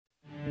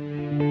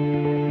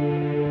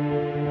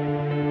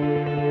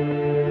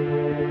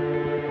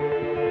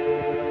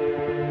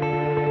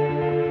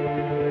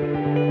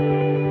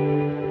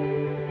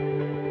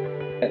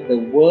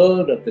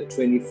world of the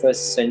 21st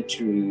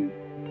century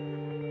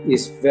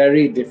is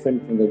very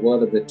different from the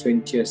world of the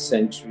 20th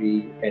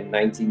century and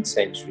 19th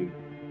century.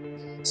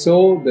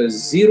 So the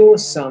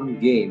zero-sum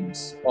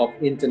games of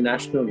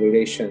international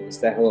relations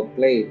that were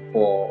played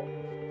for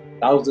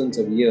thousands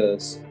of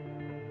years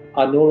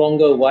are no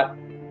longer what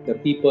the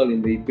people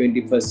in the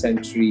 21st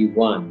century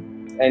want.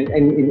 And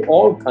in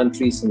all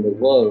countries in the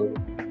world,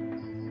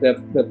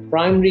 the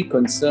primary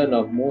concern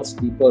of most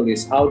people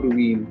is how do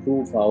we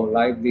improve our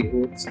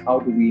livelihoods, how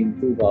do we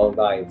improve our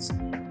lives.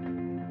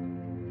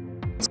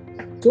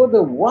 So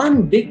the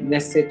one big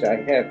message I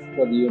have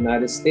for the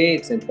United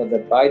States and for the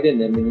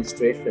Biden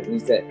administration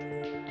is that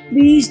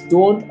please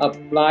don't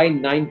apply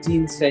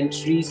 19th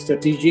century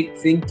strategic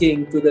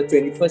thinking to the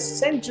 21st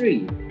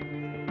century.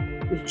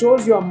 It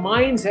shows your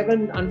minds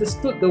haven't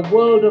understood the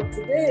world of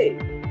today.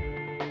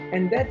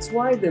 And that's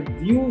why the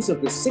views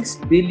of the 6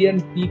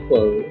 billion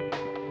people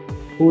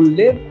who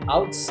live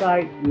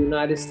outside the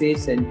United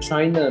States and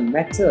China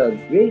matter a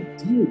great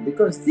deal,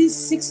 because these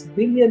 6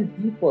 billion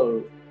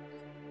people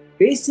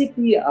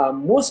basically are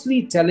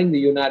mostly telling the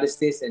United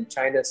States and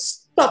China,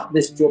 stop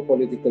this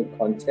geopolitical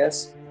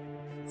contest,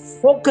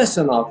 focus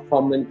on our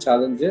common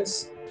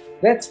challenges,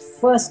 let's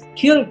first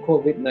kill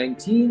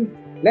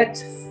COVID-19,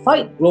 let's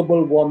fight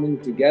global warming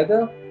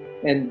together,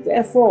 and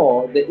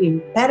therefore the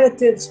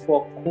imperatives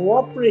for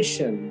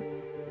cooperation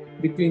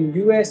between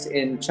US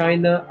and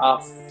China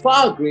are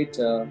far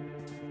greater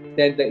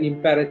than the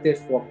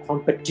imperatives for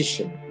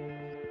competition.